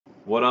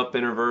What up,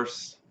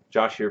 Interverse?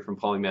 Josh here from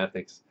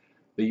Polymathics,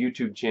 the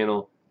YouTube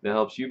channel that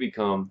helps you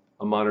become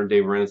a modern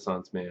day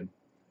Renaissance man.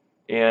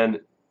 And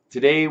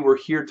today we're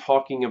here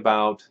talking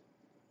about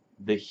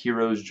the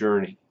hero's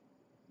journey,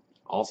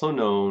 also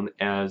known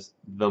as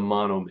the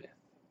Monomyth.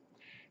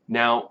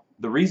 Now,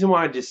 the reason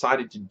why I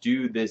decided to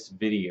do this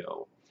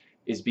video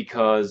is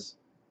because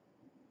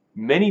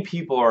many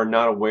people are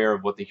not aware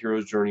of what the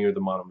hero's journey or the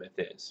Monomyth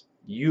is.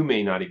 You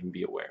may not even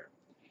be aware.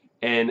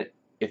 And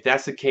if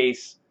that's the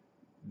case,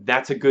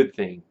 that's a good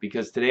thing,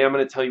 because today I'm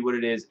going to tell you what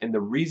it is, and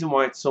the reason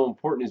why it's so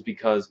important is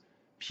because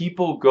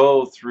people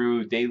go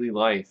through daily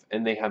life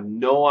and they have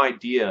no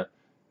idea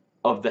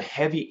of the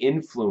heavy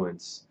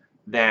influence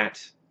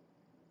that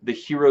the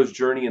hero's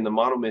journey and the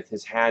Monomyth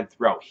has had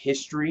throughout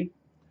history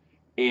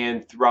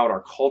and throughout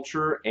our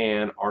culture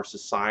and our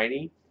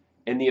society,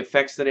 and the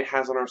effects that it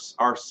has on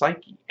our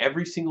psyche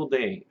every single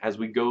day as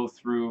we go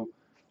through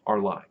our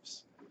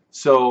lives.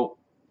 So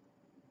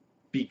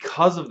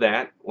because of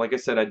that, like I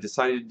said, I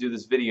decided to do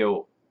this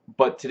video,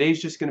 but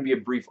today's just going to be a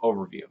brief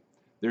overview.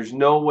 There's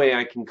no way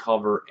I can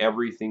cover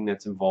everything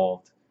that's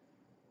involved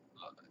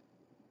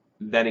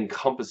that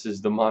encompasses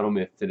the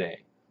Monomyth today.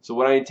 So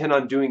what I intend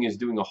on doing is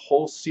doing a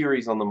whole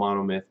series on the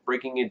Monomyth,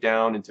 breaking it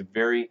down into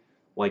very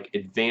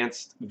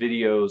advanced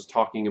videos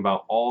talking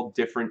about all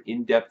different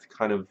in-depth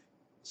kind of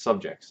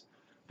subjects.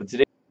 But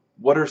today,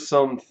 what are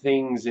some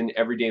things in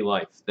everyday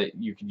life that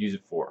you could use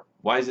it for?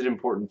 Why is it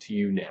important to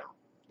you now?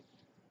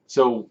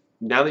 So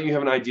now that you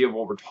have an idea of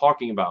what we're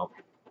talking about,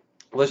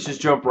 let's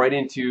just jump right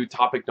into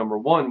topic number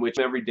one, which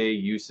is everyday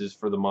uses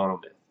for the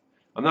Monomyth.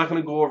 I'm not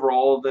going to go over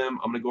all of them.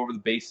 I'm going to go over the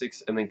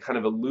basics and then kind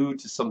of allude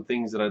to some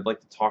things that I'd like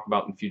to talk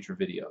about in future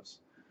videos.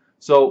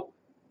 So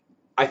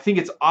I think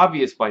it's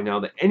obvious by now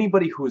that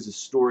anybody who is a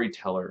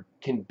storyteller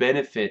can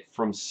benefit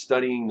from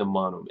studying the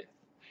Monomyth.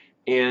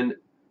 And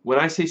when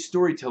I say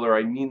storyteller,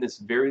 I mean this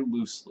very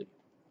loosely.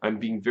 I'm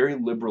being very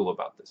liberal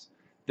about this.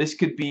 This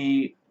could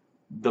be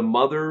the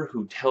mother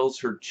who tells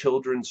her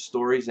children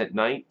stories at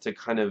night to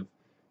kind of,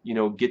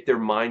 get their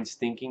minds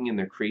thinking and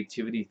their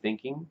creativity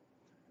thinking.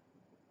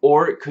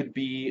 Or it could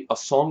be a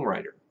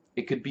songwriter.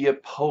 It could be a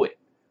poet.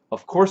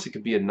 Of course, it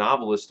could be a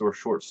novelist or a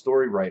short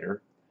story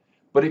writer.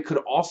 But it could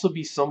also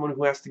be someone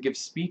who has to give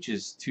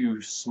speeches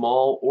to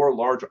small or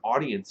large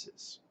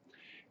audiences.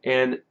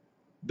 And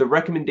the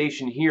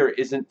recommendation here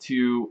isn't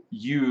to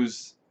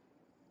use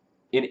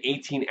an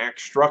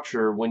 18-act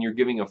structure when you're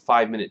giving a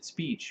 5-minute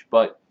speech,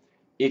 but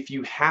if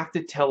you have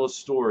to tell a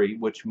story,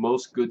 which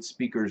most good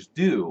speakers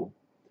do,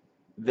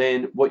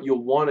 then what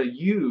you'll want to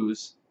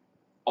use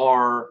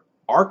are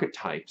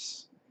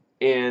archetypes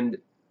and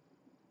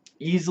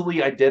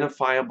easily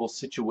identifiable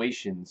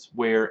situations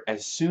where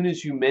as soon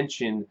as you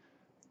mention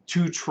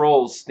two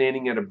trolls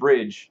standing at a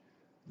bridge,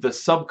 the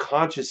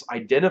subconscious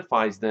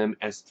identifies them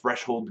as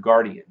threshold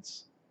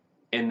guardians.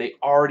 And they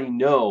already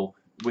know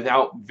with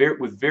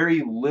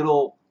very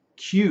little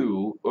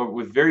cue, or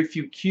with very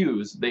few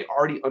cues, they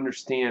already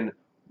understand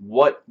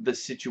what the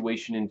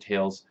situation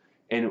entails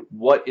and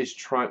what is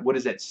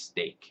at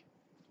stake.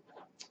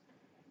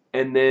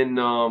 And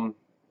then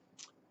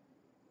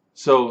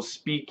so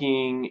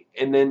speaking,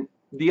 and then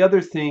the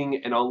other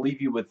thing, and I'll leave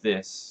you with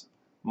this,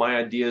 my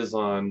ideas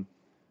on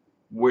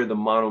where the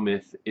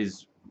Monomyth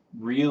is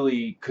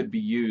really could be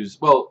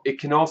used. Well, it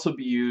can also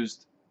be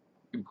used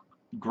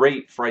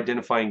great for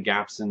identifying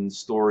gaps in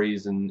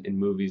stories and in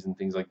movies and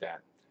things like that.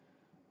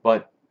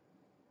 But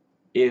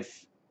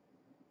if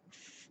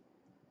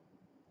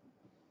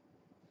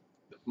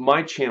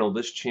my channel,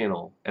 this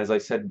channel, as I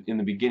said in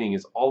the beginning,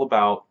 is all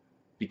about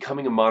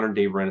becoming a modern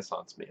day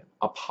Renaissance man,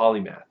 a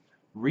polymath,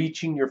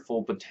 reaching your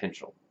full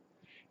potential.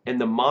 And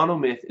the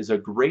Monomyth is a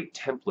great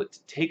template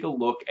to take a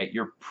look at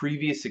your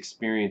previous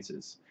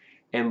experiences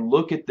and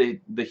look at the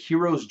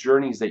hero's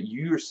journeys that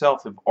you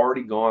yourself have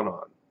already gone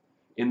on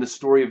in the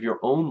story of your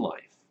own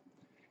life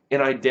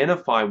and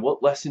identify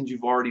what lessons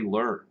you've already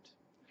learned.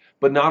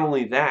 But not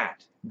only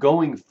that,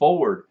 going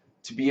forward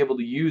to be able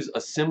to use a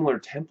similar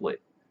template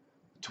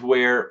to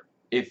where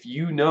if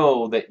you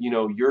know that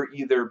you're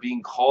either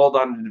being called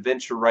on an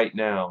adventure right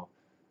now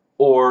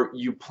or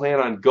you plan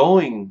on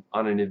going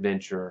on an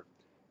adventure,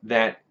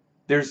 that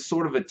there's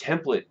sort of a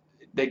template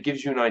that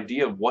gives you an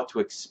idea of what to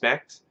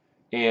expect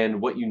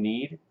and what you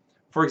need.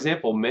 For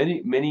example,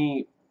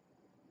 many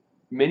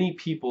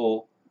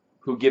people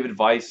who give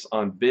advice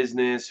on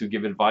business, who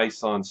give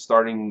advice on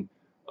starting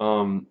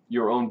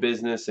your own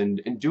business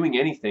and doing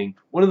anything,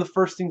 one of the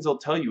first things they'll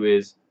tell you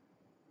is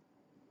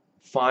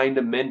find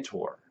a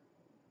mentor.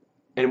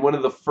 And one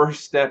of the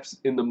first steps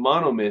in the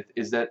Monomyth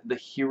is that the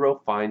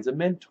hero finds a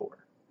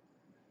mentor.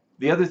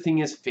 The other thing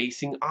is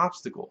facing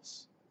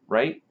obstacles,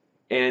 right?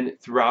 And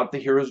throughout the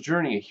hero's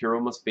journey, a hero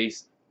must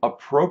face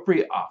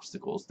appropriate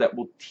obstacles that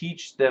will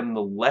teach them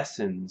the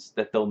lessons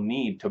that they'll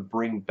need to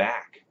bring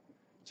back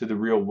to the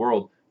real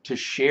world, to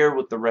share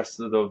with the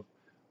rest of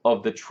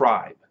the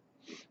tribe.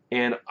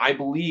 And I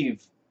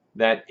believe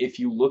that if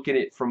you look at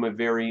it from a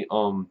very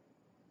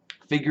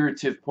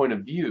figurative point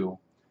of view,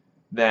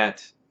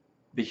 that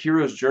the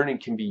hero's journey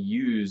can be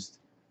used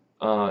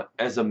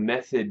as a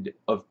method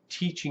of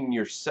teaching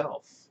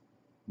yourself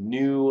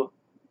new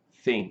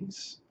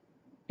things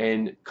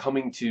and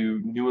coming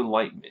to new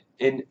enlightenment.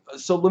 And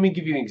so let me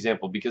give you an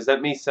example, because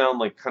that may sound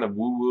like kind of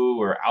woo-woo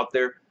or out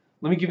there.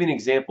 Let me give you an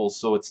example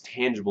so it's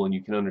tangible and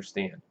you can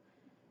understand.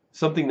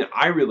 Something that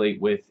I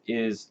relate with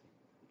is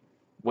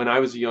when I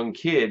was a young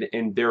kid,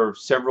 and there are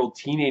several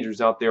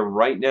teenagers out there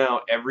right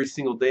now every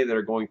single day that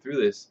are going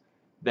through this,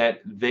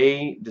 that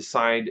they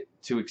decide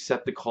to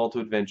accept the call to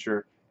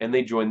adventure and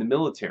they join the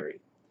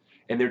military.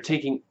 And they're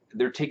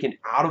taken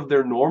out of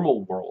their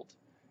normal world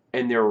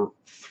and they're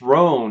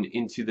thrown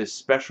into this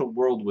special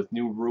world with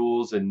new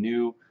rules and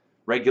new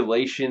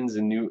regulations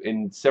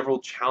and several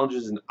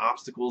challenges and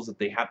obstacles that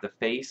they have to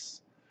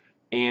face.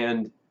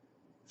 And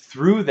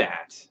through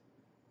that,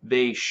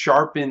 they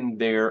sharpen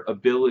their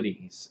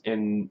abilities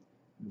and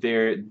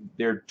their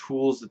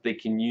tools that they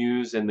can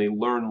use, and they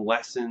learn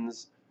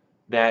lessons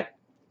that,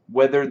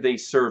 whether they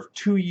serve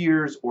 2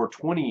 years or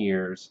 20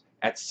 years,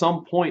 at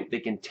some point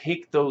they can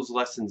take those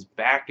lessons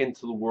back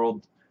into the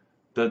world,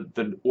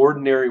 the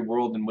ordinary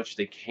world in which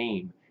they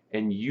came,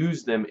 and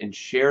use them and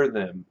share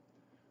them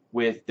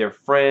with their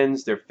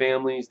friends, their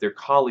families, their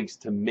colleagues,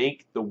 to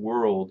make the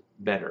world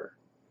better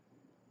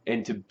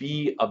and to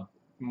be a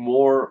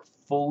more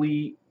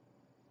fully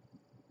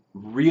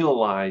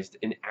realized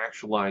and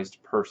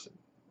actualized person.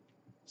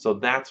 So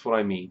that's what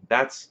I mean.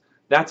 That's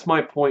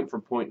my point for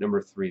point number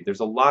 3.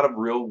 There's a lot of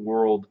real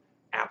world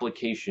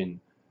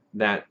application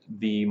that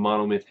the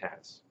monomyth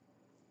has.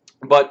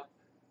 But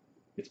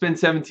it's been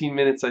 17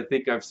 minutes. I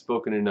think I've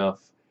spoken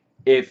enough.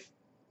 If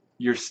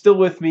you're still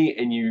with me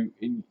and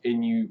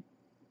you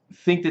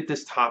think that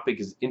this topic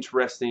is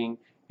interesting,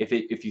 if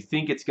you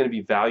think it's going to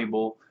be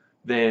valuable,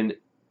 then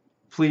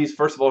please,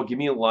 first of all, give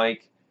me a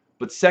like.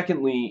 But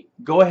secondly,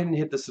 go ahead and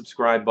hit the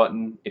subscribe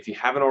button if you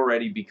haven't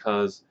already,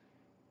 because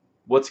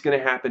what's going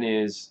to happen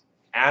is,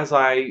 as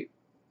I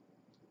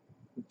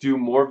do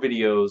more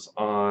videos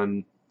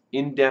on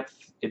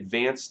in-depth,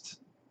 advanced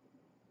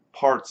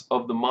parts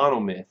of the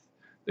monomyth,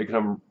 they're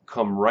going to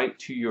come right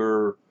to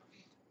your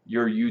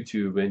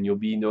YouTube, and you'll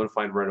be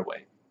notified right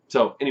away.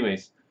 So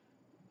anyways,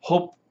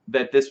 hope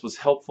that this was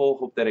helpful.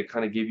 Hope that it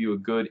kind of gave you a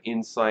good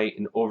insight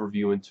and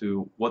overview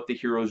into what the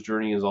hero's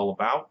journey is all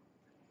about.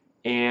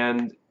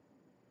 And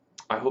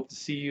I hope to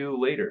see you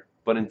later.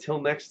 But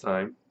until next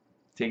time,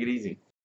 take it easy.